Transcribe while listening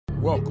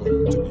Welcome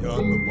to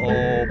Beyond the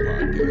Ball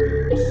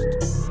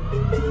podcast.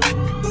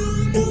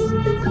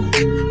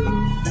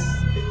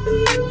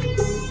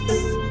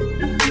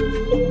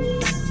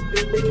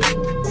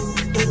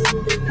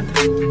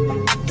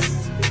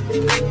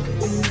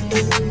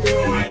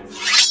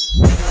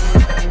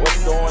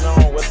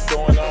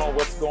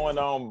 What's going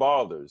on,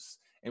 ballers?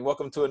 And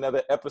welcome to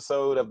another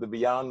episode of the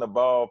Beyond the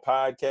Ball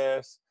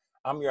podcast.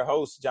 I'm your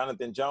host,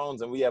 Jonathan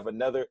Jones, and we have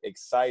another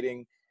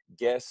exciting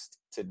guest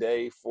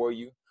today for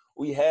you.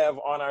 We have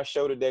on our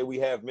show today, we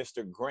have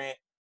Mr. Grant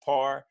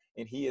Parr,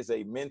 and he is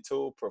a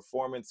mental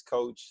performance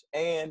coach,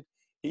 and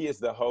he is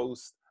the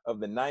host of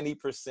the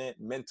 90%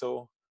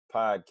 Mental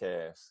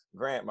podcast.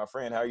 Grant, my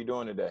friend, how are you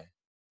doing today?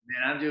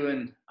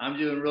 Man, I'm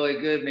doing really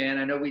good, man.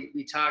 I know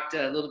we talked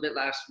a little bit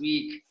last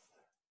week,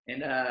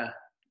 and I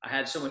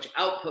had so much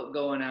output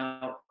going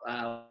out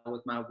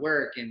with my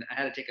work, and I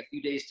had to take a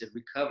few days to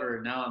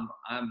recover. Now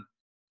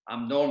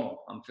I'm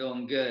normal. I'm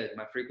feeling good.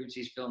 My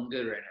frequency's feeling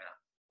good right now.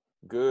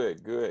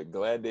 Good.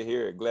 Glad to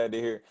hear it.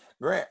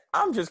 Grant,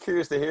 I'm just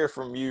curious to hear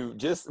from you,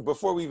 just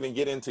before we even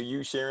get into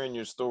you sharing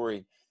your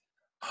story,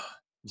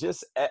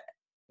 just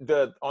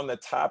on the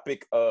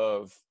topic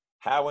of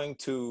having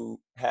to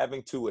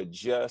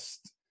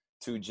adjust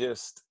to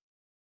just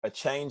a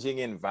changing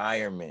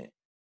environment.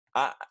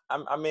 I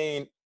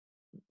mean,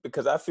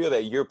 because I feel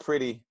that you're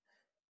pretty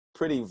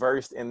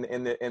versed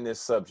in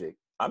this subject.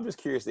 I'm just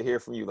curious to hear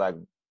from you, like,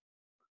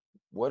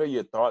 what are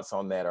your thoughts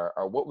on that?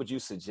 Or what would you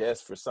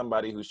suggest for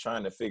somebody who's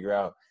trying to figure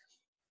out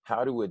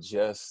how to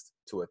adjust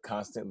to a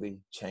constantly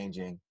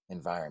changing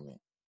environment?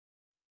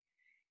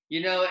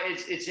 You know,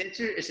 it's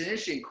an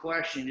interesting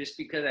question, just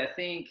because I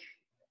think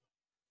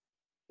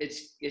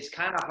it's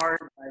kind of hard,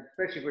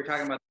 especially if we're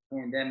talking about the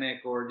pandemic,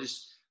 or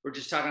we're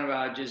just talking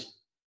about just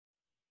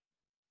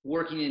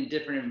working in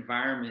different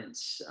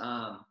environments,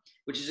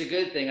 which is a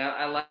good thing.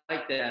 I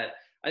like that.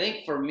 I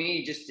think for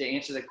me, just to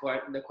answer the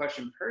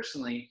question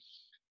personally,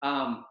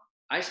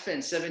 I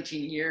spent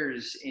 17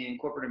 years in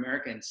corporate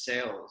America in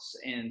sales.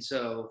 And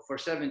so for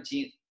 2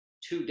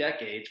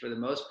 decades, for the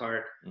most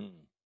part,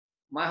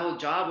 my whole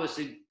job was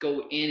to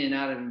go in and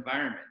out of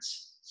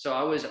environments. So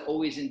I was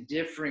always in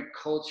different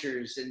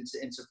cultures and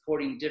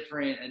supporting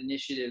different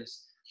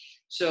initiatives.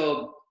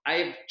 So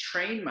I've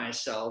trained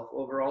myself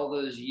over all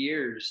those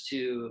years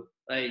to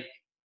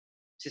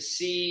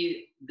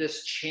see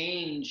this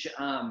change.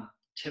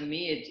 To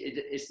me,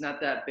 it's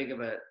not that big of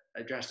a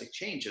drastic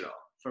change at all.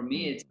 For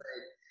me, it's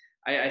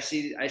I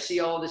see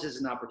all this as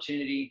an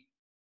opportunity.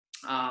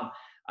 I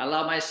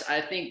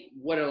think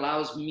what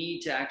allows me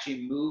to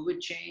actually move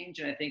with change,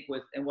 and I think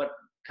what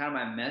kind of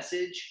my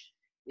message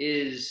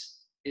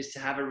is to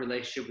have a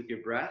relationship with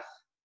your breath,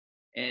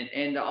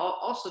 and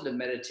also to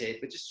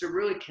meditate, but just to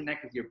really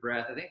connect with your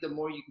breath. I think the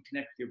more you can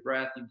connect with your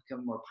breath, you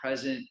become more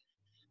present.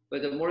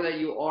 But the more that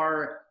you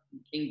are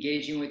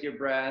engaging with your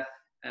breath,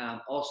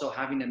 also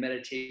having a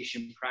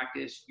meditation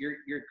practice,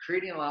 you're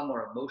creating a lot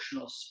more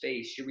emotional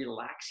space. You're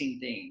relaxing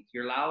things.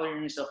 You're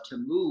allowing yourself to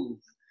move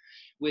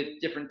with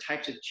different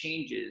types of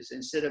changes,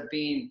 instead of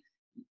being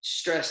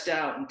stressed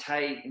out and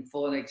tight and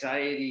full of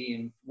anxiety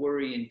and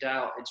worry and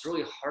doubt. It's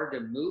really hard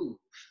to move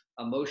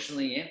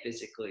emotionally and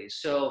physically.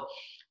 So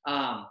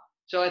I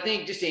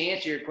think, just to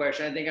answer your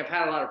question, I think I've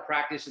had a lot of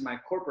practice in my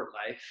corporate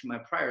life, my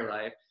prior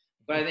life,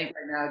 but I think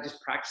right now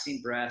just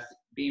practicing breath,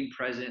 being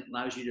present,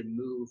 allows you to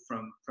move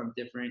from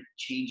different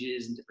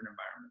changes and different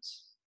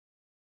environments.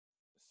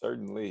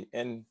 Certainly.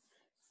 And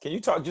can you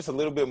talk just a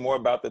little bit more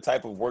about the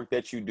type of work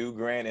that you do,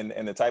 Grant,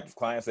 and the type of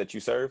clients that you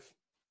serve?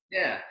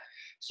 Yeah.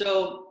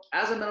 So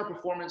as a mental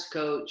performance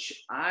coach,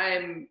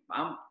 I'm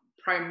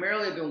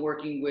primarily been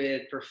working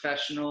with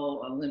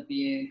professional,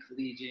 Olympian,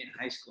 collegiate,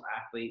 high school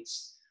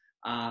athletes,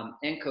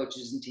 and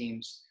coaches and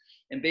teams.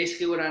 And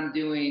basically what I'm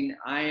doing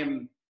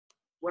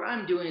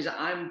is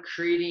I'm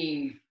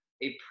creating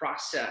a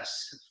process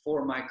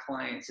for my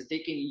clients that they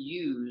can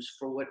use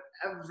for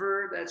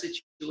whatever that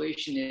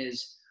situation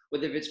is,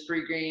 whether if it's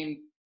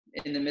pre-game,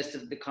 in the midst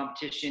of the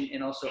competition,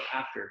 and also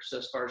after. So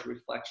as far as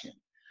reflection.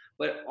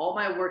 But all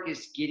my work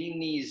is getting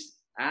these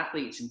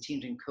athletes and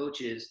teams and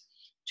coaches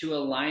to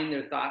align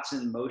their thoughts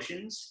and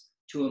emotions,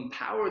 to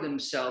empower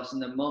themselves in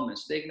the moment,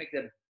 so they can make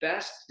the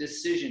best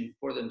decision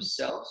for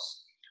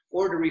themselves,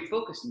 or to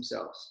refocus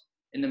themselves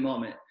in the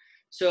moment.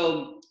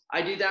 So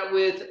I do that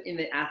in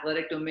the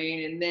athletic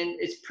domain, and then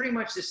it's pretty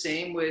much the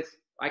same with,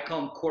 I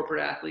call them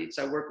corporate athletes.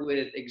 I work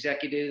with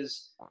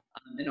executives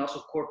and also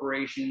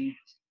corporations,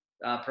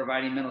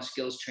 providing mental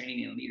skills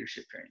training and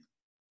leadership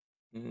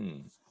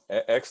training.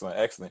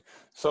 Excellent.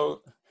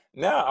 So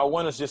now I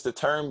want us just to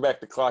turn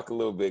back the clock a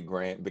little bit,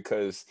 Grant,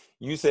 because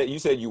you said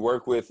you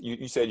work with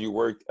you said you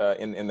worked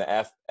in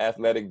the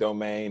athletic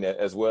domain,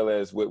 as well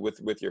as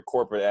with your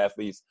corporate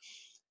athletes.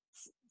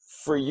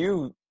 For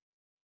you,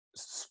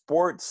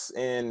 sports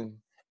and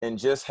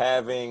just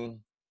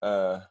having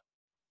a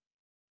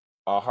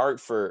heart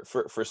for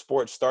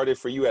sports started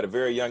for you at a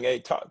very young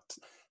age.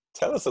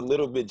 Tell us a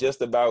little bit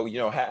just about,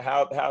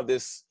 how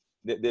this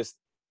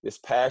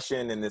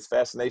passion and this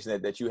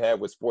fascination that you have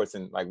with sports,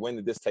 and like, when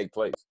did this take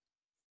place?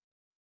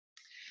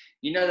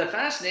 The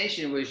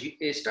fascination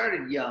it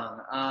started young.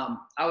 I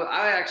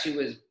actually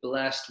was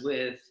blessed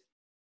with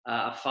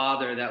a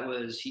father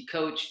he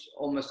coached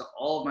almost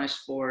all of my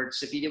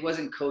sports. If he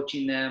wasn't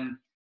coaching them,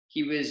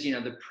 he was,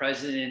 the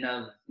president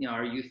of,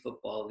 our youth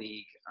football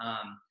league.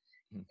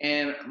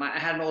 And I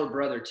had an older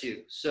brother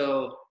too.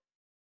 So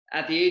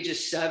at the age of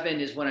 7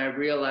 is when I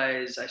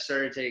realized I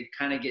started to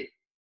kind of get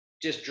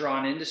just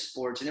drawn into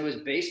sports, and it was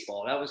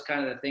baseball. That was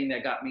kind of the thing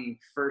that got me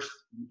first,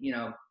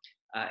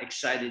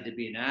 excited to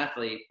be an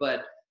athlete.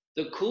 But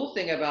the cool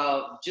thing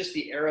about just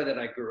the era that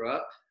I grew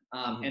up,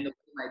 and the way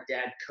my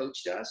dad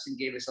coached us and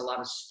gave us a lot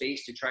of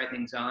space to try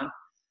things on,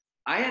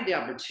 I had the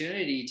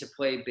opportunity to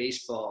play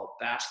baseball,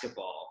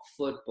 basketball,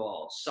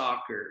 football,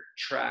 soccer,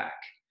 track.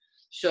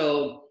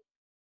 So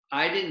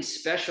I didn't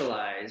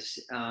specialize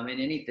in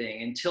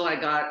anything until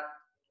I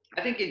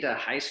think into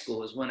high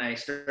school is when I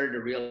started to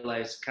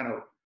realize kind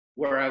of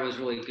where I was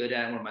really good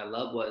at and where my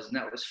love was, and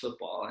that was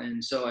football.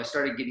 And so I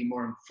started getting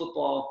more in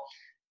football,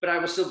 but I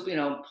was still,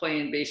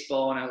 playing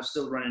baseball, and I was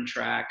still running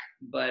track.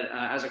 But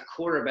as a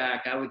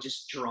quarterback, I was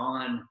just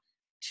drawn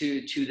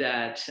to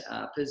that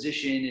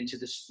position, into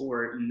the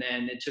sport, and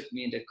then it took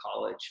me into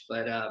college.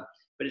 But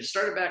it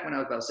started back when I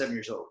was about 7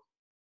 years old.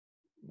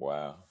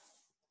 Wow.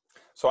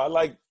 So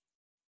I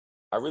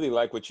really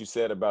like what you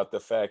said about the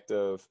fact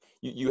of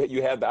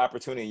you had the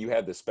opportunity, you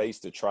had the space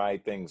to try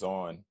things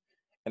on.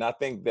 And I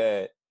think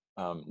that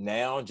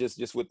now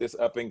just with this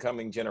up and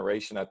coming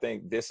generation, I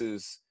think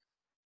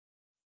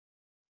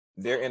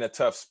they're in a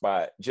tough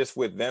spot just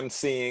with them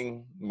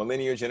seeing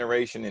millennial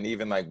generation, and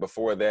even like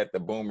before that, the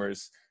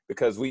boomers,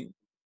 because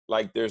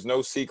there's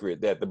no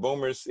secret that the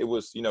boomers, it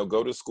was,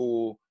 go to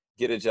school,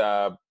 get a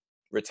job,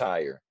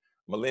 retire.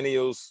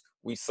 Millennials,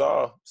 we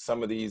saw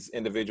some of these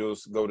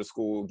individuals go to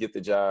school, get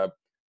the job,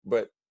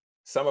 but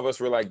some of us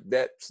were like,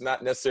 that's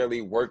not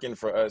necessarily working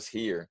for us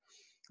here.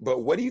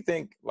 But what do you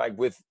think, like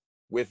with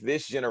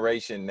this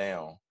generation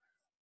now,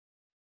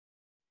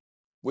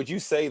 would you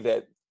say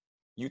that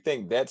you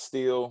think that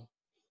still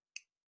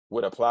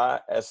would apply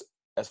as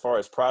far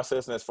as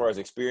process and as far as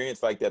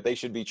experience, like that they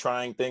should be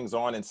trying things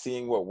on and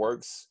seeing what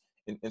works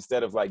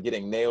instead of like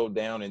getting nailed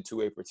down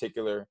into a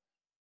particular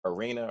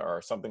arena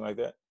or something like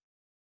that?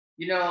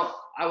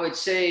 I would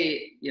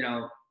say,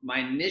 my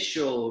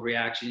initial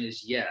reaction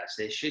is yes,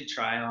 they should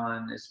try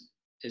on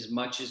as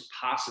much as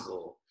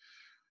possible.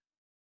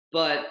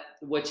 But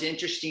what's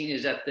interesting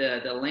is that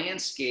the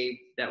landscape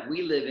that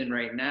we live in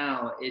right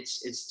now,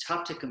 it's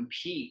tough to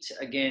compete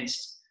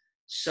against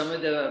some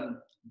of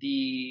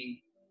the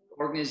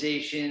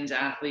organizations,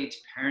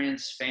 athletes,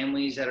 parents,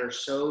 families that are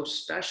so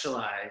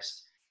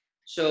specialized.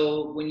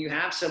 So when you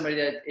have somebody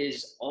that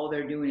is all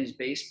they're doing is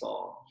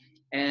baseball,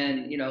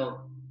 and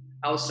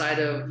outside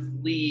of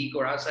league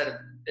or outside of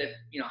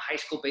high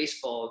school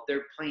baseball,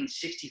 they're playing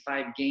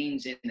 65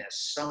 games in a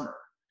summer.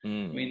 I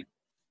mean,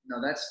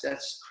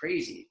 that's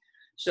crazy.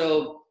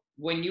 So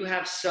when you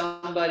have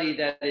somebody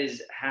that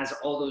has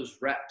all those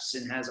reps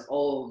and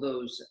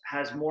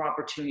has more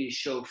opportunity to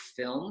show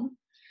film,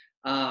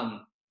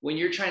 when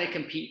you're trying to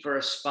compete for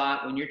a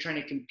spot, when you're trying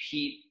to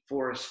compete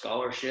for a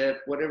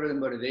scholarship, whatever the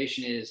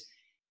motivation is,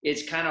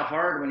 it's kind of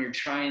hard when you're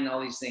trying all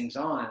these things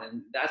on.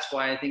 And that's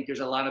why I think there's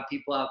a lot of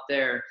people out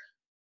there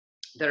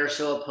that are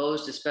so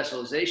opposed to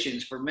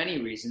specializations for many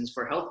reasons,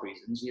 for health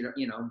reasons,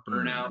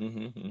 burnout,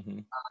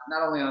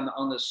 not only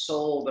on the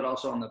soul, but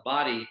also on the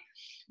body.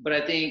 But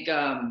I think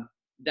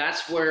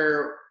that's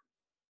where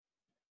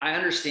I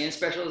understand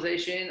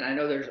specialization. I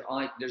know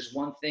there's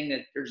one thing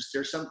that there's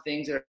some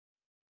things that are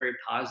very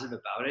positive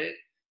about it,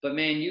 but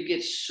man, you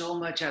get so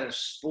much out of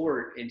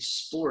sport, and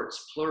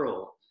sports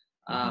plural.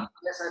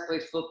 Yes, I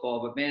played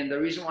football, but man, the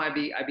reason why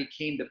I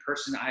became the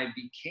person I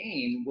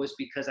became was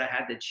because I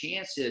had the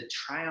chance to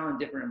try on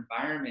different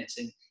environments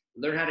and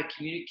learn how to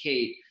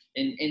communicate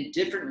in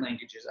different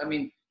languages. I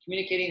mean,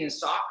 communicating in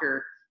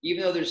soccer,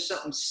 even though there's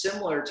something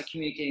similar to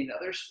communicating in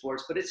other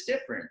sports, but it's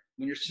different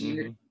when you're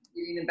communicating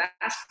in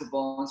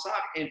basketball and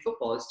soccer and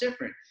football. It's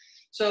different.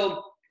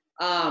 So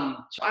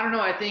I don't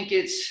know. I think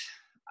to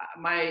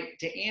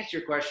answer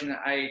your question,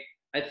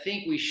 I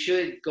think we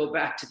should go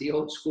back to the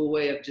old school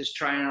way of just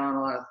trying on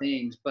a lot of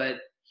things, but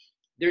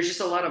there's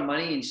just a lot of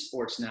money in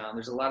sports now.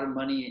 There's a lot of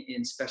money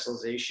in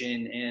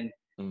specialization, and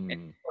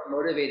people are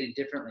motivated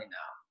differently now.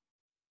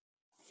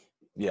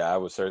 Yeah, I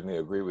would certainly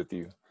agree with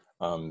you.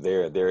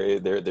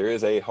 There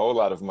is a whole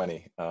lot of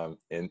money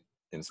in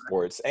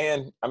sports,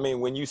 and I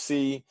mean, when you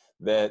see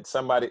that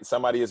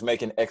somebody is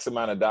making X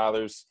amount of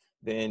dollars,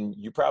 then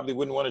you probably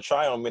wouldn't want to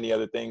try on many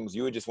other things.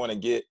 You would just want to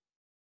get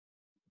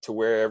to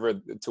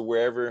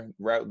wherever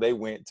route they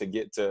went to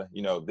get to,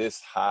 this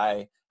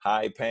high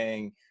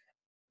paying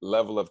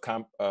level of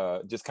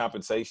just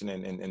compensation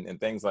and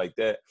things like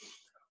that.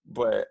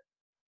 But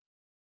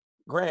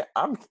Grant,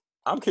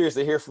 I'm curious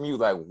to hear from you.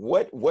 Like,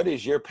 what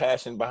is your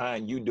passion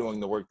behind you doing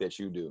the work that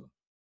you do?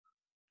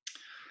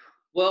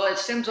 Well, it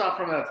stems off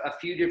from a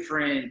few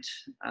different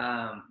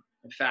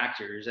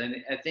factors, and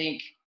I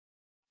think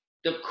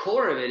the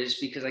core of it is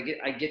because I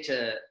get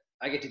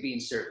to be in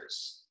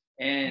service.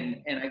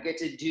 and I get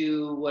to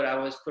do what I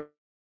was put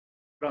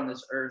on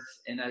this earth,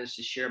 and that is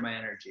to share my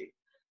energy.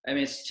 I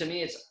mean, to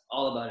me, it's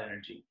all about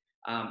energy.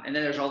 And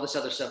then there's all this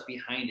other stuff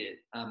behind it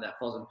that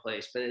falls in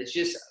place. But it's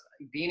just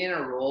being in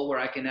a role where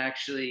I can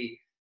actually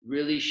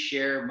really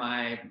share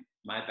my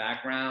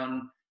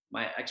background,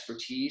 my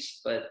expertise,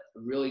 but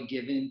really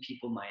giving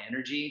people my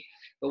energy.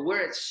 But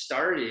where it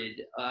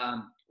started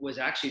was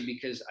actually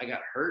because I got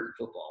hurt in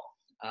football.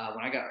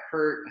 When I got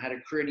hurt, I had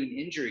a career-ending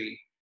injury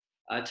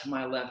to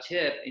my left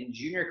hip in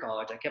junior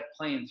college. I kept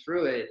playing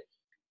through it,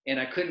 and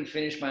I couldn't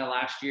finish my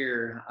last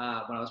year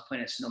when I was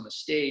playing at Sonoma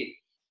State.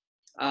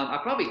 I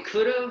probably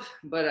could have,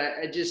 but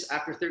I just,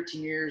 after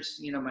 13 years,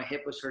 you know, my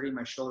hip was hurting,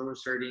 my shoulder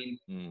was hurting.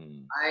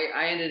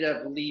 I ended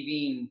up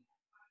leaving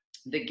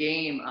the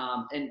game,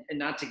 and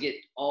not to get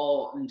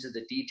all into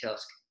the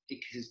details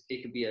because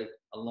it could be a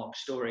long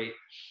story,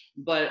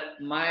 but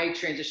my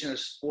transition to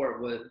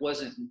sport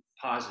wasn't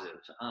positive.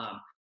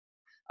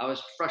 I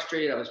was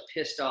frustrated, I was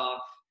pissed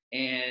off,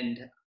 and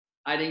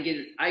I didn't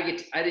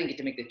get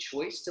to make the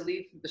choice to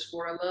leave the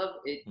sport I love.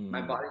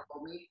 My body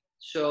told me.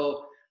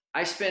 So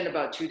I spent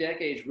about 2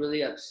 decades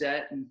really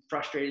upset and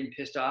frustrated and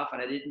pissed off,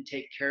 and I didn't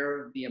take care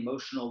of the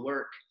emotional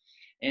work.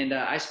 And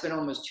I spent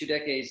almost 2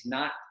 decades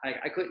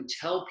I couldn't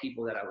tell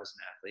people that I was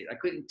an athlete. I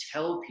couldn't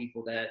tell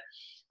people that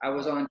I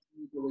was on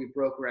teams where we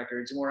broke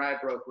records and where I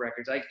broke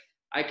records.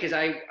 Because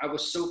I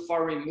was so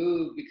far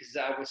removed because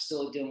I was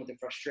still dealing with the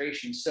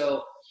frustration.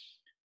 So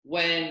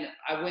when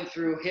I went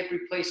through hip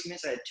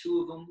replacements, I had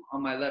 2 of them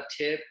on my left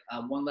hip.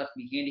 One left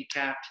me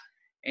handicapped.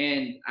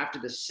 And after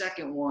the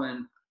second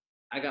one,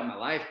 I got my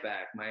life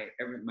back. My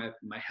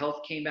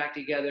health came back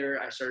together.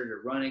 I started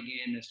to run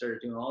again. I started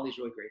doing all these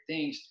really great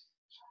things.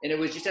 And it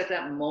was just at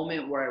that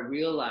moment where I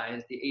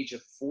realized, at the age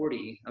of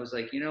 40, I was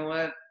like, you know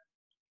what?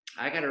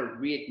 I got to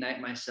reignite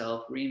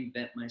myself,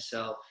 reinvent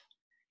myself,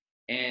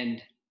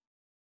 and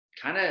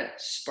kind of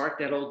spark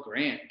that old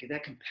Grant, get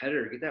that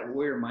competitor, get that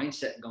warrior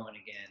mindset going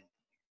again.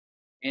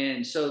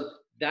 And so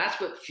that's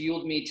what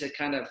fueled me to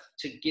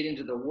get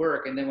into the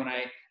work. And then when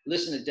I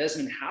listened to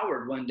Desmond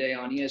Howard one day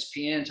on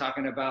ESPN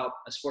talking about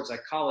a sports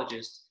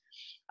psychologist,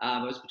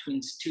 it was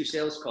between 2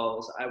 sales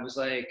calls. I was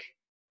like,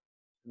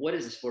 what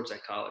is a sports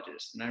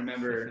psychologist? And I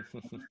remember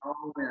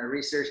I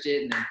researched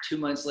it, and then 2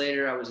 months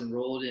later, I was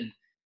enrolled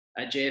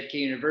at JFK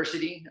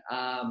University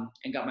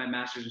and got my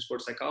master's in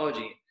sports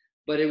psychology.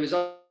 But it's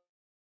all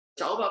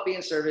about being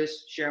of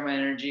service, sharing my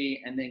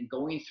energy, and then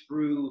going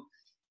through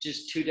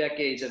just 2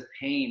 decades of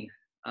pain,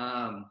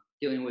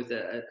 dealing with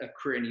a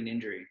career-ending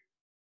injury.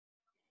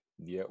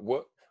 Yeah.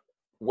 What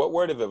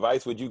word of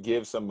advice would you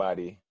give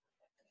somebody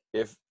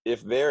if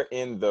they're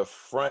in the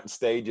front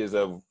stages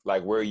of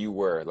like where you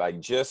were, like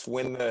just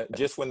when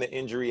the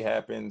injury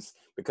happens?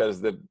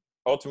 Because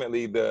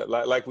ultimately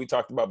like we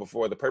talked about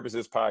before, the purpose of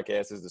this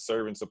podcast is to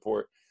serve and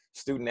support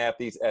student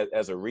athletes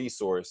as a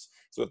resource.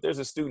 So if there's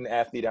a student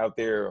athlete out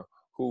there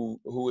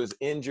who is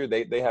injured,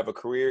 they have a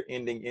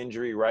career-ending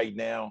injury right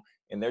now,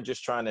 and they're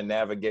just trying to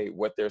navigate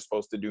what they're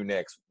supposed to do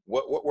next,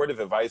 what word of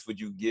advice would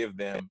you give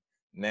them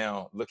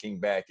now, looking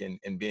back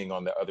and being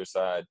on the other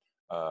side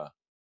of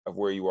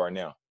where you are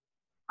now?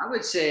 I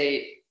would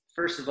say,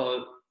 first of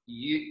all,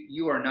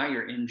 you are not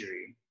your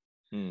injury,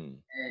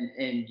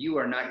 and you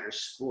are not your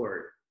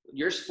sport.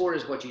 Your sport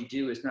is what you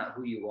do, it's not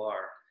who you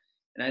are.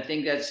 And I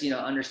think that's,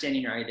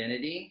 understanding your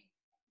identity,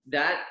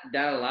 that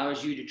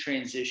allows you to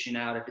transition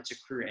out. If it's a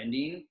career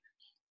ending,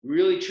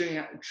 really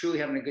truly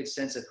having a good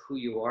sense of who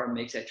you are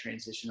makes that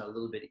transition a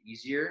little bit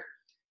easier.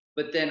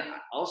 But then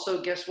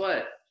also, guess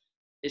what?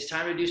 It's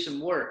time to do some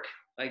work.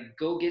 Like,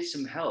 go get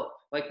some help.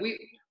 Like,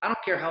 I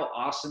don't care how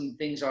awesome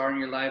things are in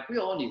your life. We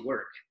all need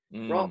work.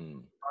 We're all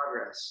in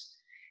progress.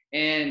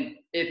 And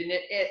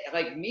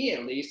like me,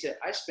 at least,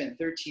 I spent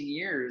 13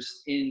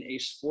 years in a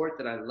sport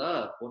that I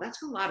love. Well,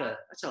 that's a lot of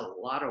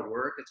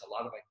work. It's a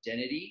lot of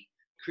identity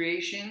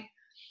creation.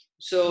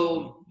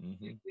 So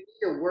you need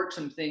to work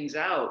some things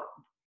out.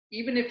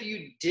 Even if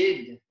you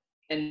did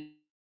end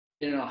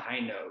in a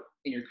high note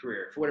in your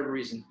career, for whatever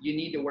reason, you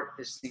need to work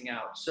this thing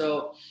out.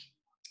 So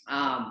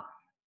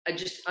I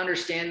just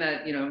understand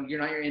that, you're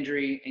not your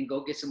injury, and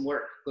go get some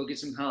work, go get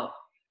some help.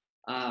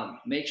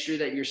 Make sure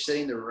that you're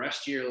setting the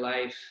rest of your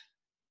life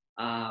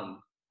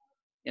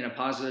in a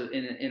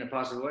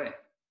positive way.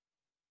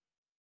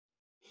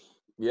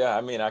 Yeah,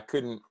 I mean, I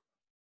couldn't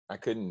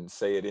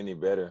say it any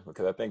better,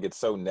 because I think it's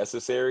so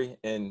necessary.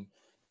 And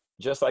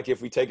just like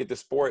if we take it to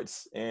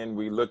sports and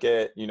we look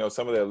at,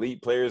 some of the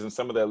elite players and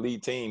some of the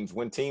elite teams,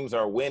 when teams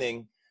are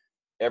winning,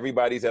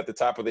 everybody's at the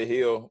top of the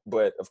hill.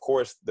 But of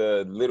course,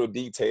 the little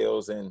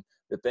details and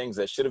the things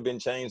that should have been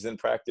changed in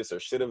practice or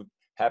should have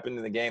happened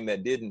in the game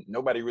that didn't,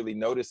 nobody really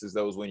notices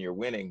those when you're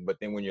winning. But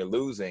then when you're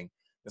losing,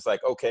 it's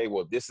like, okay,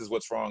 well, this is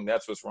what's wrong,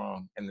 that's what's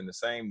wrong. And then the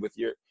same with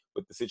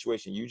the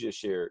situation you just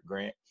shared,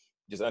 Grant,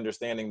 just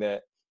understanding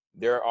that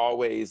there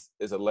always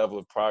is a level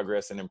of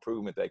progress and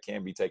improvement that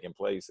can be taking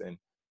place, and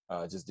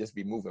just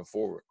be moving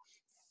forward.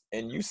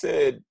 And you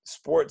said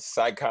sports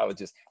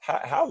psychologist.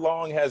 How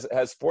long has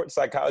sports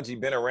psychology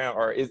been around,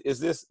 or is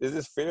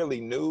this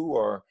fairly new?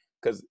 Or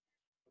because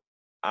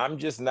I'm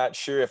just not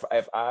sure if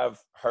I've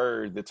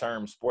heard the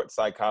term sports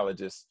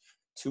psychologist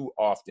too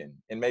often,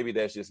 and maybe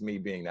that's just me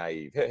being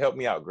naive. Help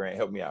me out, Grant.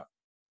 Help me out.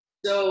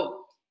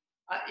 So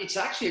it's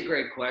actually a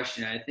great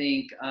question. I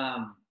think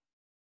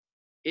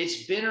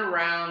it's been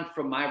around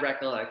from my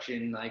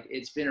recollection, like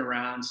it's been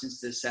around since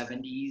the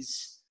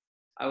 70s.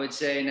 I would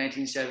say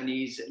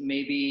 1970s,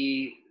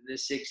 maybe the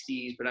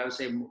 60s, but I would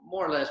say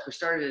more or less we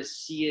started to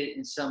see it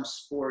in some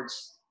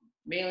sports,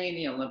 mainly in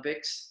the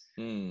Olympics.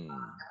 I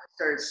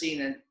started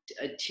seeing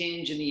a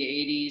tinge in the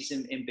 80s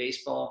in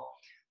baseball.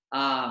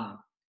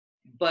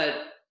 But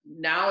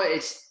now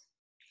it's,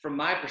 from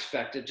my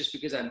perspective, just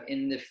because I'm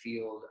in the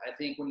field, I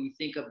think when you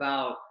think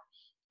about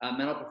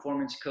mental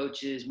performance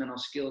coaches, mental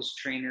skills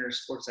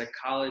trainers, sports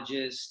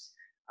psychologists,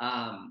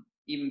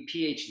 even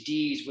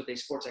PhDs with a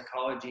sports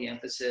psychology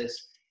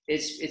emphasis,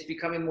 it's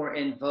becoming more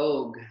in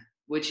vogue,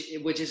 which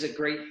is a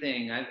great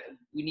thing.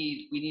 We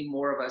need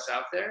more of us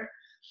out there.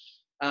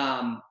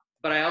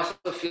 But I also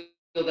feel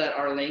that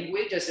our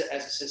language as a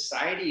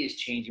society is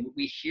changing.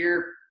 We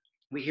hear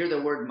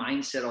the word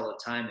mindset all the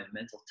time, and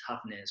mental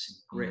toughness and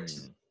grit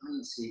and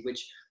resiliency,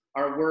 which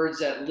are words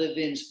that live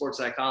in sports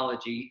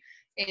psychology,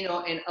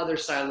 and other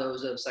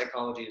silos of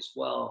psychology as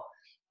well.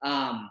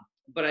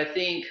 But I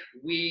think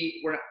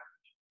we're,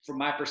 from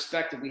my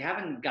perspective, we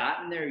haven't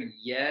gotten there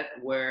yet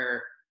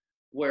where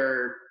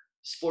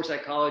sports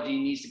psychology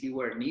needs to be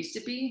where it needs to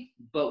be,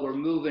 but we're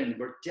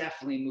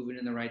definitely moving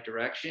in the right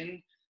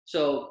direction.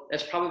 So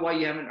that's probably why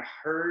you haven't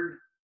heard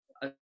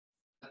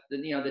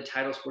the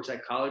title sports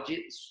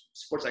psychologist,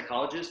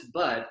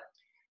 but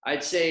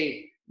I'd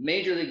say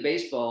Major League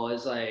Baseball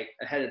is like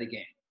ahead of the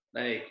game.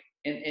 Like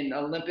in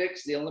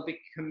Olympics, the Olympic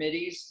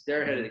committees,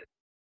 they're ahead of the game.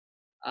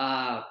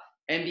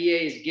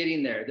 NBA is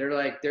getting there. They're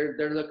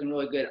looking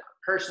really good.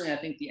 Personally, I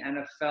think the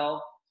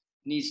NFL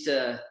needs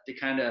to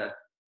kind of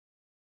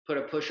put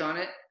a push on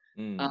it.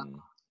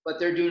 But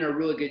they're doing a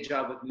really good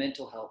job with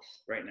mental health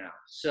right now.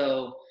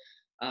 So,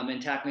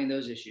 and tackling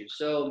those issues.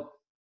 So,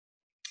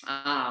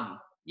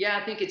 yeah,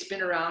 I think it's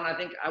been around. I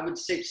think I would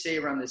say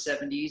around the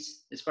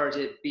 70s as far as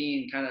it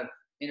being kind of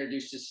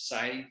introduced to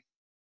society.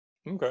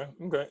 Okay.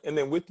 And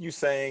then with you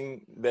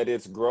saying that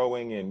it's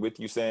growing, and with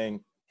you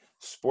saying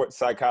sports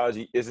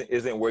psychology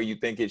isn't where you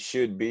think it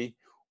should be,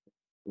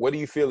 what do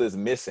you feel is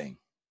missing?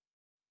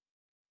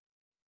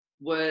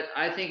 What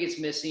I think it's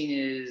missing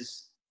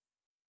is,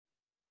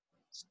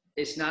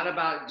 it's not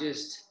about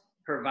just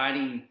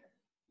providing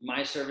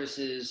my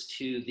services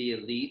to the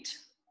elite.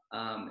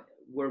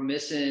 We're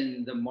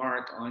missing the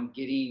mark on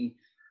getting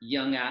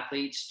young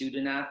athletes,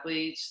 student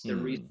athletes, the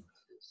resources.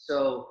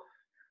 So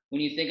when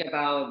you think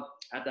about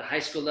at the high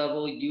school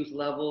level, youth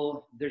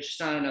level, there's just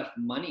not enough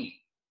money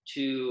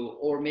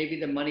or maybe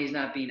the money is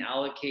not being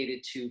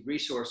allocated to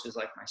resources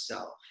like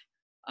myself.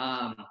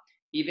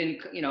 Even,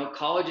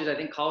 colleges, I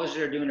think colleges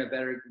are doing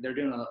they're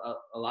doing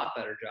a lot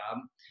better job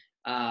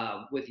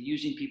with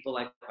using people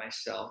like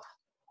myself.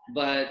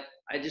 But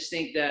I just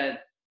think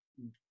that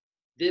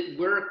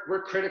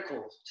we're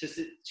critical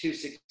to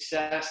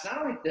success,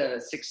 not only the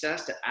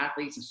success to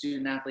athletes and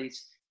student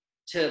athletes,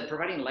 to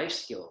providing life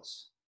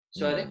skills.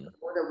 So I think the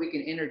more that we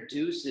can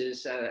introduce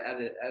this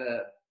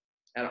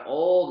at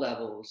all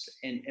levels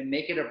and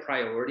make it a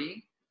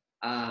priority,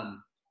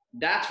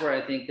 that's where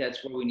I think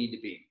that's where we need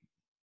to be.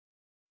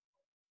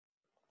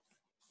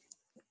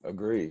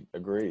 Agreed.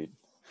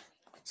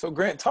 So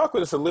Grant, talk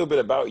with us a little bit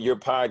about your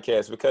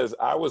podcast, because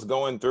I was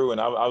going through and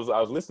I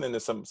was listening to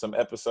some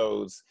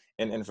episodes,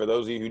 and for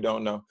those of you who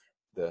don't know,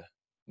 the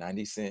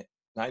 90%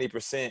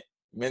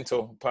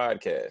 mental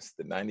podcast,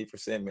 the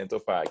 90% mental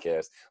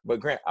podcast. But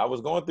Grant, I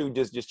was going through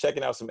just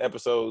checking out some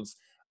episodes.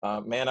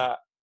 Man, I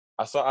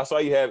saw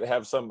you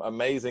have some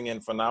amazing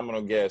and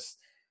phenomenal guests,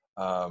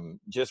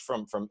 just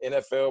from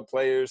NFL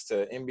players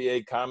to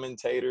NBA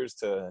commentators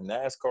to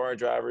NASCAR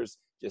drivers,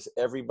 just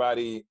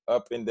everybody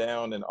up and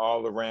down and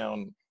all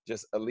around,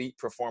 just elite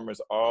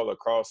performers all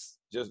across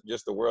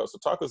just the world. So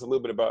talk to us a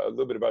little bit about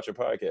your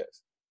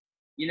podcast.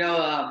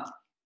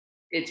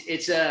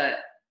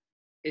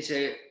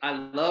 I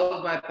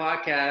love my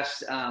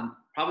podcast.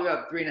 Probably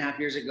about 4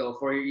 years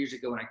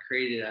ago when I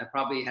created it, I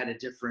probably had a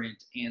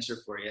different answer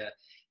for you,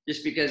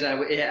 just because I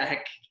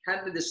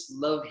had this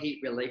love-hate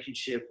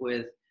relationship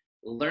with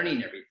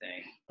learning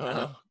everything.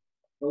 But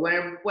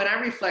when I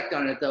reflect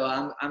on it,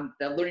 though,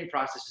 that learning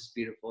process is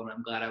beautiful, and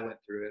I'm glad I went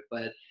through it.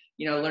 But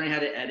learning how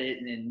to edit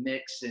and then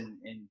mix and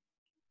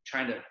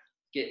trying to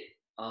get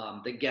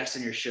the guests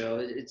on your show,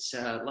 it's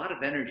a lot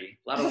of energy,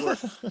 a lot of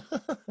work.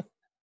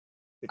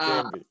 It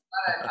can be.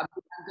 I'm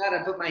glad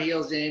I put my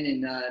heels in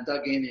and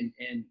dug in,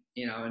 and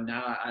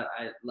now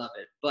I love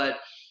it. But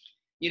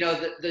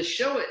the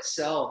show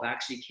itself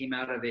actually came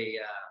out of a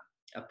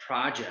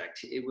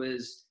project. It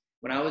was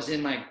when I was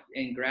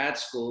in grad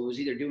school. It was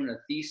either doing a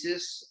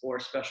thesis or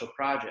a special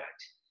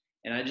project,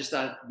 and I just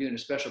thought doing a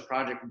special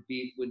project would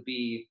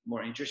be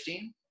more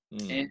interesting.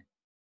 And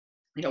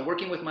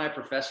working with my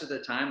professor at the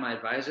time, my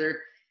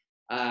advisor,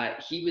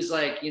 he was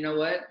like, you know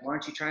what? Why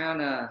don't you try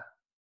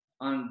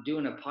on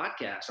doing a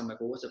podcast? I'm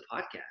like, well, what's a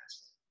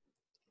podcast?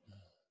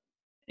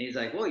 And he's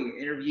like, well, you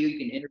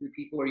can interview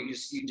people, or you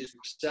can just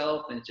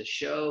yourself, and it's a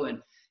show.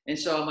 And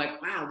so I'm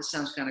like, wow, this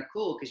sounds kind of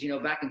cool. Cause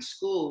back in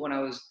school, when I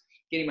was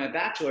getting my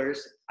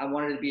bachelor's, I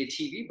wanted to be a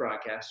TV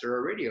broadcaster or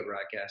a radio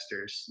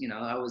broadcaster.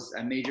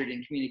 I majored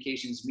in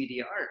communications,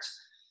 media arts.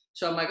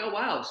 So I'm like, oh,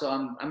 wow. So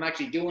I'm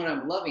actually doing what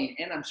I'm loving,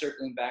 and I'm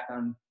circling back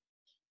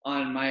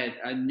on my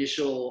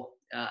initial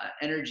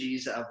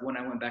energies of when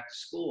I went back to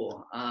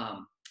school.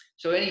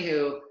 So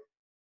anywho,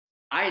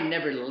 I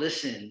never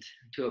listened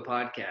to a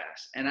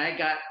podcast, and I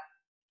got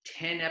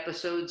 10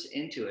 episodes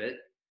into it,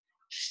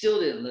 still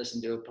didn't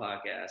listen to a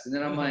podcast. And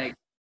then I'm like,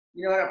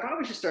 you know what, I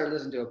probably should start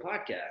listening to a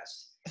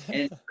podcast.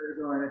 And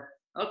started going,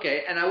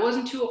 okay. And I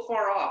wasn't too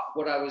far off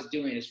what I was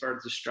doing as far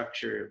as the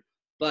structure,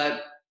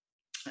 but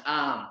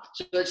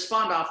so it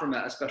spawned off from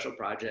a special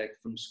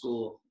project from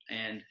school.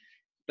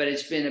 But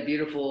it's been a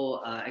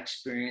beautiful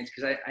experience,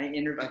 because I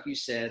interview, like you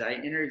said, I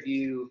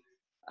interview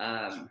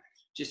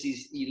just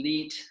these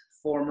elite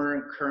former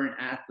and current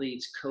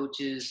athletes,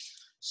 coaches,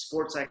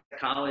 sports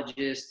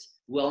psychologists,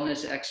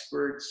 wellness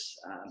experts,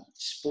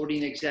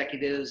 sporting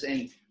executives,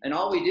 and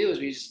all we do is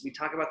we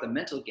talk about the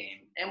mental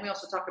game, and we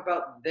also talk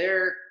about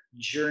their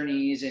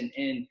journeys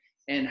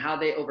and how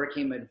they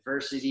overcame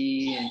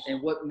adversity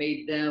and what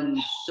made them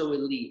so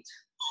elite.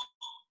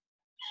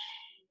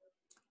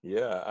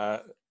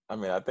 Yeah, I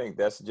mean, I think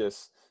that's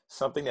just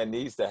something that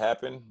needs to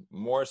happen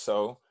more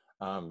so,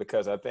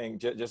 because I think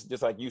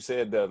just like you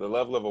said, the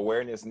level of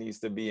awareness needs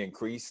to be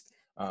increased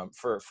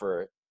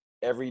for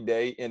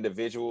everyday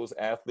individuals,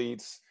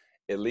 athletes,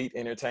 elite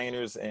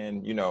entertainers,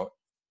 and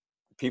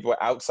people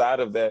outside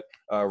of that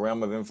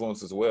realm of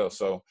influence as well.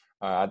 So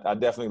I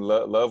definitely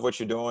love what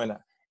you're doing,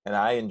 and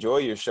I enjoy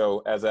your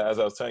show. As I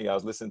was telling you, I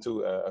was listening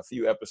to a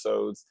few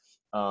episodes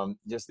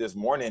just this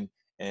morning,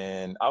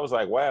 and I was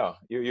like, wow,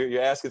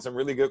 you're asking some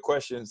really good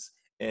questions,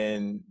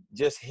 and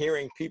just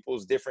hearing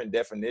people's different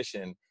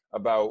definition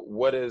about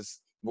what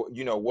does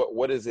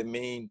it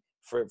mean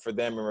for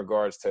them in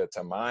regards to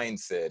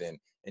mindset,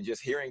 and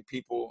just hearing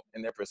people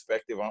and their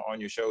perspective on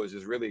your show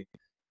is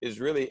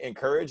really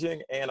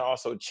encouraging and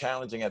also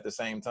challenging at the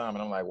same time.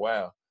 And I'm like,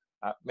 wow,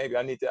 maybe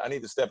I need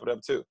to step it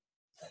up too.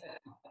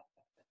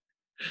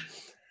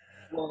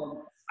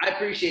 Well, I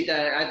appreciate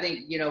that. I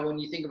think, when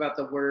you think about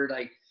the word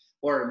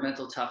or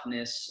mental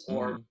toughness,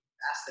 or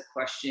ask the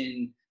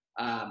question,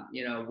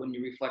 when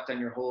you reflect on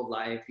your whole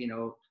life,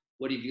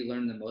 what have you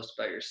learned the most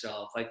about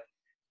yourself?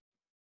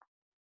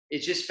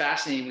 It's just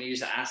fascinating when you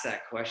just ask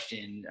that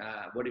question,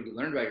 what have you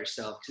learned about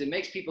yourself? Because it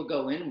makes people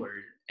go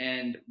inward,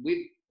 and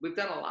we've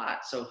done a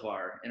lot so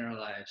far in our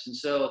lives. And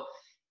so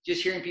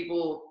just hearing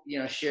people,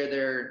 share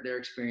their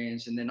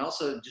experience, and then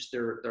also just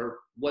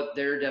what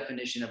their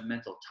definition of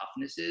mental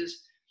toughness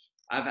is.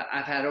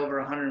 I've had over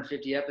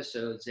 150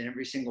 episodes, and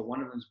every single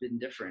one of them has been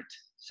different.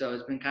 So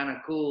it's been kind of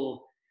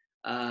cool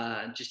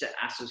just to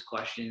ask those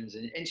questions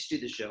and just do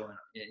the show.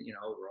 And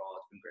overall,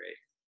 it's been great.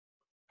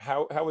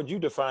 How would you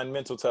define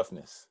mental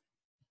toughness?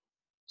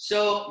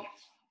 So,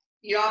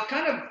 I've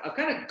kind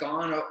of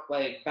gone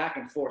back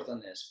and forth on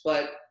this,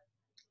 but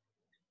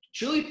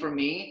truly for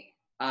me,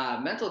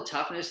 mental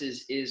toughness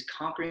is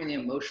conquering the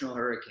emotional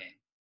hurricane.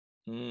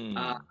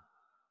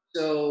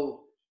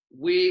 So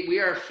we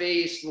are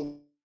faced, when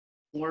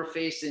we're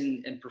faced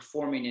in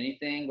performing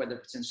anything, whether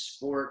it's in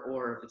sport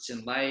or if it's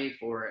in life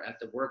or at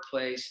the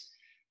workplace,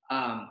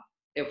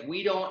 if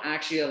we don't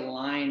actually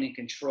align and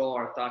control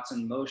our thoughts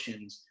and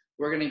emotions,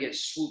 we're going to get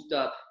swooped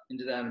up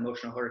into that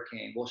emotional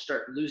hurricane. We'll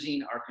start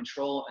losing our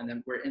control, and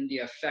then we're in the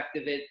effect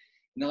of it,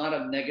 and a lot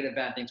of negative,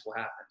 bad things will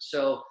happen.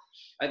 So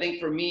I think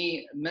for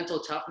me, mental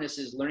toughness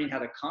is learning how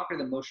to conquer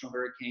the emotional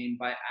hurricane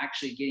by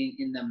actually getting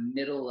in the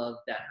middle of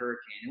that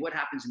hurricane. And what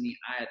happens in the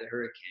eye of the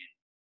hurricane?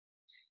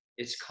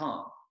 It's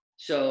calm.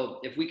 So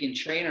if we can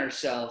train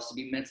ourselves to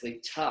be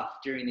mentally tough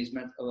during these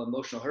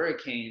emotional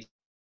hurricanes,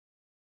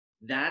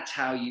 that's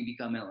how you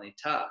become mentally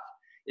tough,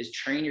 is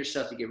train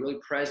yourself to get really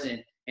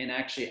present and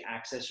actually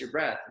access your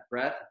breath,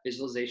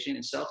 visualization,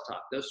 and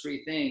self-talk. Those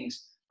three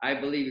things, I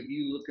believe if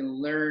you can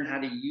learn how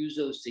to use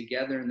those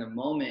together in the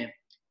moment,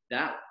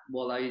 that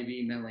will allow you to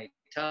be mentally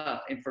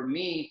tough. And for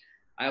me,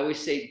 I always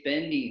say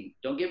bending.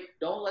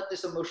 Don't let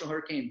this emotional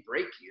hurricane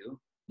break you.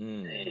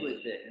 Bend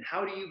with it. And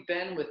how do you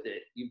bend with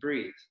it? You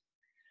breathe.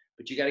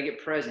 But you got to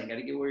get present. You got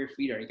to get where your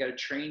feet are. You got to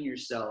train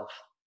yourself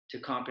to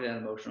conquer that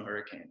emotional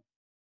hurricane.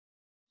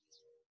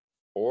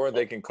 Or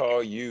they can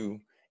call you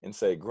and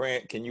say,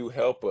 Grant, can you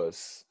help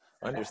us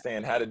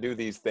understand how to do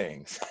these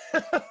things?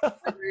 I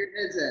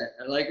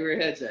like where your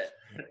head's at.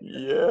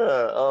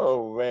 Yeah.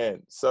 Oh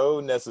man, so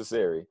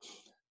necessary.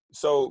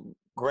 So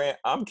Grant,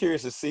 I'm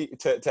curious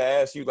to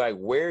ask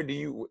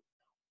you,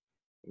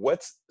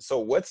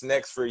 what's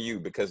next for you?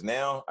 Because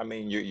now, I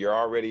mean, you're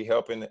already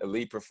helping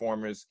elite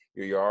performers.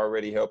 You're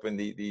already helping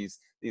these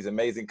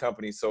amazing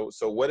companies. So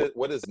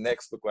what does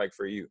next look like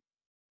for you?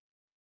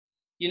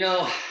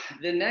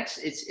 The next,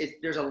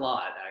 there's a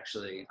lot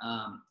actually.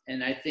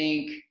 And I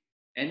think,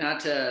 and not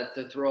to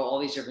throw all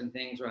these different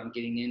things where I'm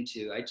getting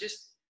into,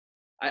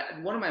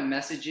 one of my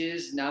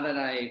messages now that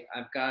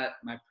I've got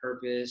my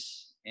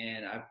purpose,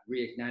 and I've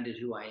reignited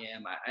who I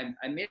am.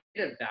 I made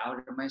a vow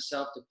to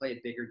myself to play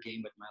a bigger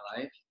game with my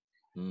life.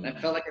 And I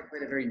felt like I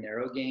played a very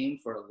narrow game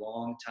for a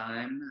long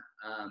time.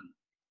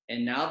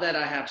 And now that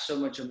I have so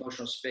much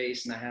emotional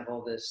space and I have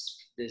all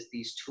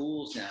these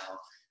tools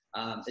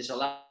now, it's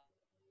allowed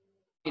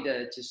me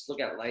to just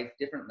look at life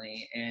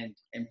differently and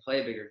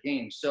play a bigger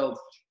game. So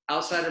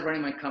outside of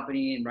running my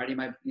company and writing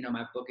my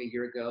book a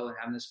year ago and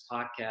having this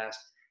podcast,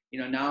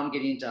 now I'm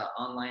getting into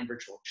online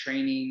virtual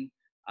training.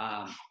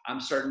 I'm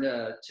starting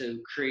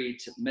to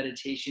create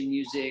meditation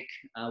music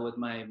with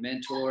my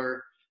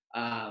mentor.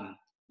 I'm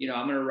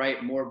going to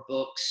write more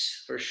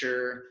books for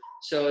sure.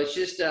 So it's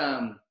just,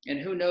 and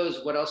who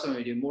knows what else I'm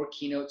going to do. More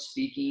keynote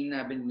speaking.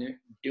 I've been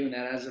doing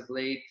that as of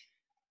late.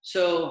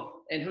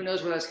 So, and who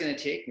knows where that's going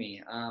to take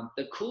me.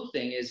 The cool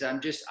thing is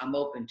I'm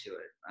open to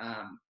it.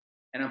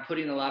 And I'm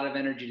putting a lot of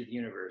energy to the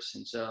universe.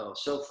 And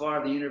so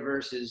far the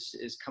universe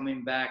is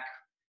coming back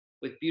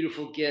with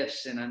beautiful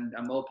gifts, and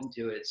I'm open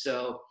to it.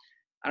 So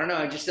I don't know.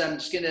 I'm just going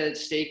to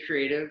stay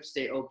creative,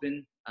 stay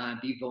open,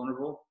 be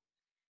vulnerable,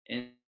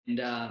 and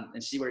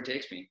see where it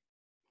takes me.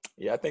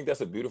 Yeah, I think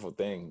that's a beautiful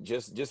thing.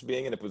 Just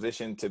being in a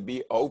position to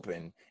be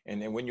open,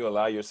 and then when you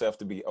allow yourself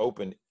to be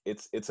open,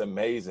 it's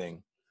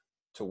amazing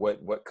to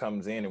what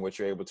comes in and what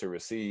you're able to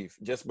receive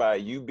just by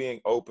you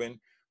being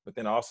open. But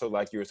then also,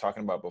 like you were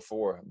talking about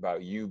before,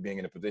 about you being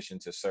in a position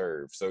to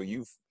serve. So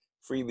you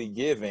freely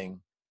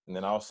giving, and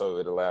then also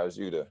it allows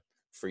you to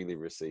freely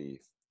receive.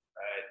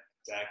 Right.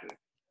 Exactly.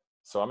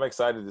 So I'm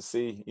excited to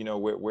see,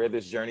 where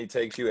this journey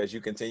takes you as you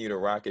continue to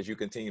rock, as you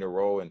continue to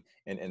roll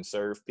and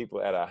serve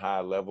people at a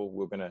high level.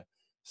 We're going to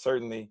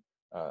certainly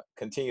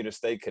continue to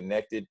stay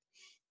connected.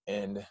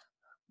 And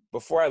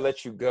before I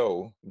let you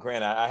go,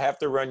 Grant, I have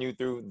to run you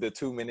through the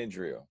 2-minute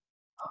drill.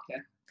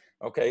 Okay.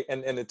 Okay.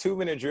 And the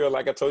 2-minute drill,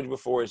 like I told you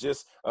before, is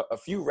just a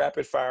few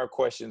rapid fire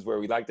questions where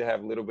we like to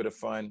have a little bit of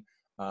fun.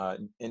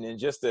 And then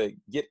just to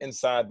get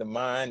inside the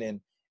mind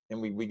and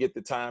we get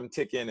the time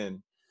ticking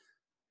and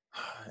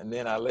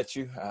then I'll let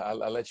you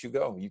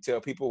go. You tell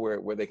people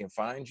where they can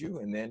find you,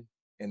 and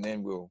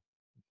then we'll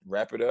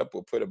wrap it up.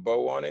 We'll put a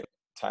bow on it,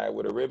 tie it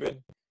with a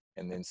ribbon,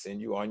 and then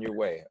send you on your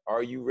way.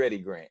 Are you ready,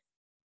 Grant?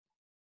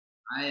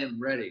 I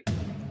am ready.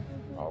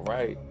 All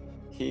right,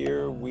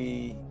 here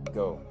we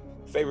go.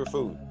 Favorite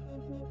food?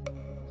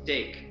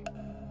 Steak.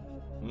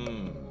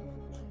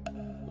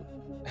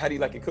 How do you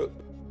like it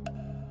cooked?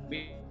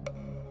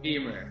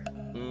 Medium rare.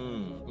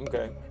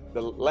 Okay.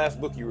 The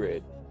last book you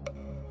read?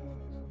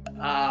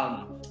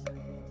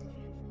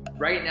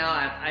 Right now,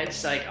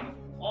 I'm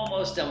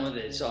almost done with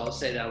it, so I'll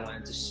say that one.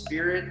 It's The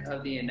Spirit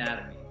of the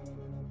Anatomy.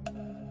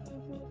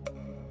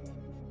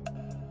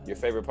 Your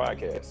favorite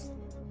podcast?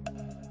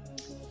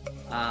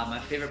 My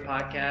favorite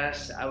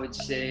podcast, I would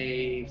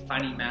say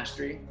Finding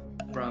Mastery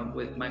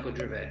with Michael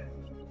Gervais.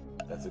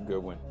 That's a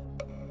good one.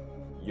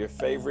 Your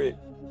favorite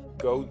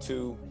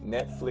go-to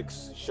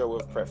Netflix show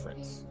of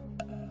preference?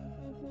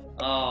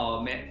 Oh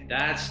man,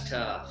 that's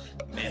tough.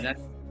 Man,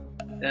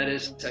 that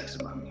is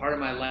part of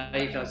my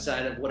life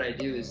outside of what I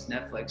do is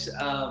Netflix.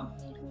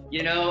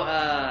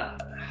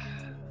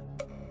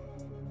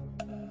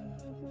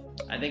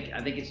 I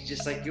think it's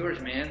just like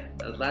yours, man.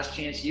 Last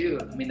Chance U.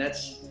 I mean,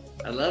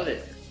 I love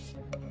it.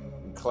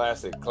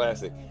 Classic.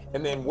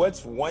 And then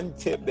what's one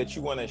tip that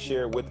you want to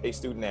share with a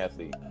student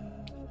athlete?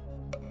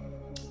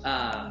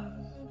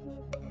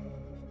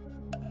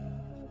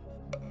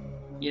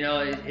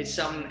 It's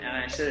something, and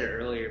I said it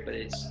earlier, but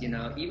it's,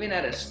 even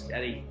at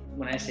a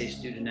when I say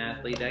student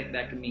athlete,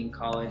 that can mean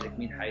college, it can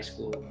mean high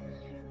school,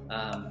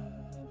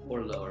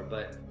 or lower.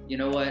 But you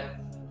know what?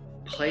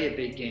 Play a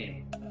big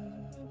game.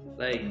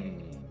 Like,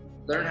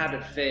 learn how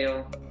to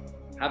fail.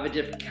 Have a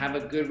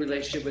good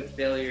relationship with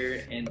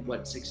failure and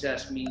what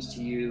success means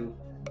to you.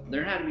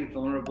 Learn how to be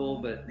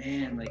vulnerable, but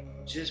man, like,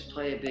 just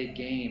play a big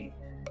game,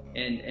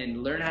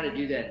 and learn how to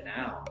do that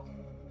now.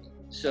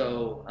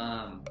 So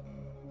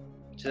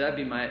that'd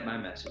be my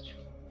message.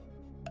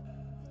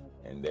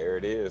 And there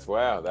it is.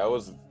 Wow, that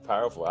was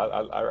powerful.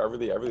 I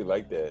really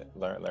like that.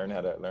 Learn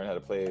how to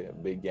play a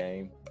big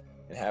game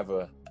and have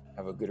a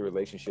good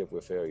relationship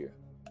with failure.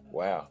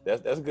 Wow,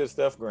 that's good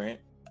stuff, Grant.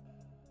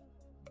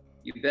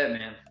 You bet,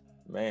 man.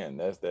 Man,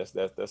 that's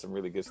some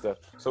really good stuff.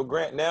 So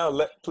Grant,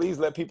 now please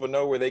let people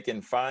know where they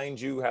can find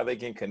you, how they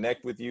can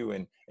connect with you,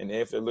 and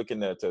if they're looking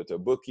to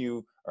book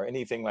you or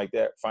anything like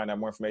that, find out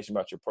more information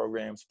about your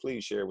programs,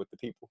 please share with the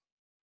people.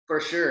 For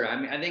sure. I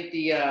mean, I think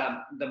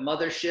the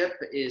mothership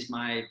is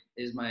my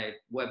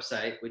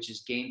website, which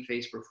is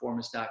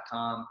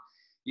gamefaceperformance.com.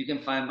 You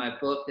can find my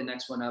book, the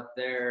next one up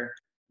there,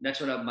 next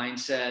one up,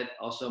 Mindset,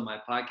 also my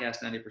podcast,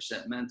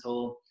 90%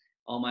 Mental,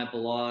 all my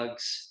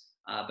blogs.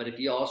 But if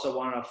you also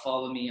want to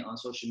follow me on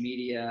social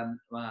media,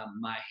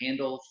 my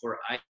handle for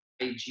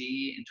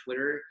IG and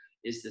Twitter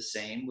is the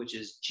same, which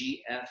is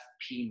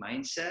GFP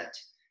Mindset.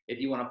 If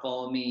you want to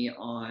follow me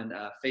on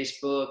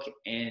Facebook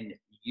and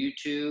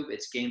YouTube,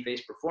 it's Game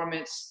Face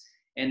Performance.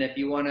 And if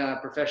you want to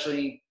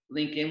professionally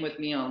link in with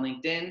me on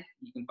LinkedIn,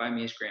 you can find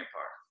me as Grant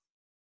Parr.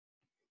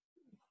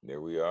 There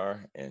we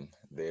are, and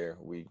there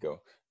we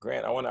go.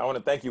 Grant, I want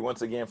to thank you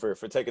once again for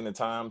taking the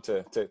time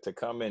to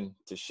come and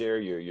to share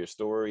your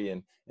story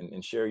and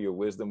share your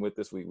wisdom with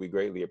us. We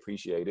greatly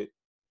appreciate it.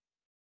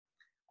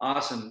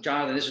 Awesome,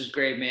 Jonathan. This was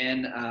great,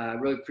 man.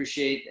 Really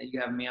appreciate you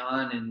having me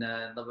on, and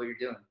love what you're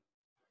doing.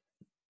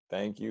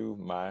 Thank you,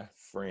 my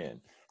friend.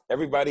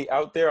 Everybody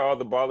out there, all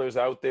the ballers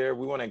out there,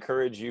 we want to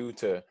encourage you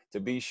to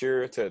be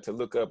sure to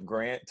look up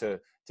Grant, to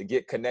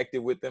get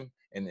connected with him,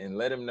 and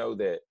let him know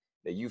that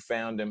you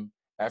found him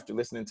after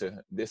listening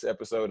to this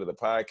episode of the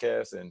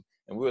podcast. And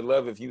we would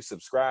love if you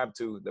subscribe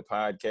to the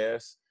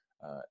podcast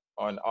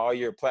on all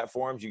your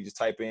platforms. You just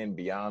type in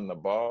Beyond the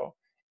Ball.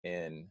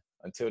 And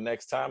until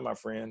next time, my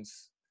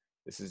friends,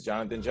 this is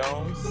Jonathan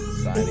Jones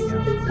signing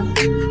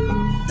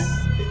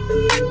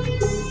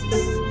out.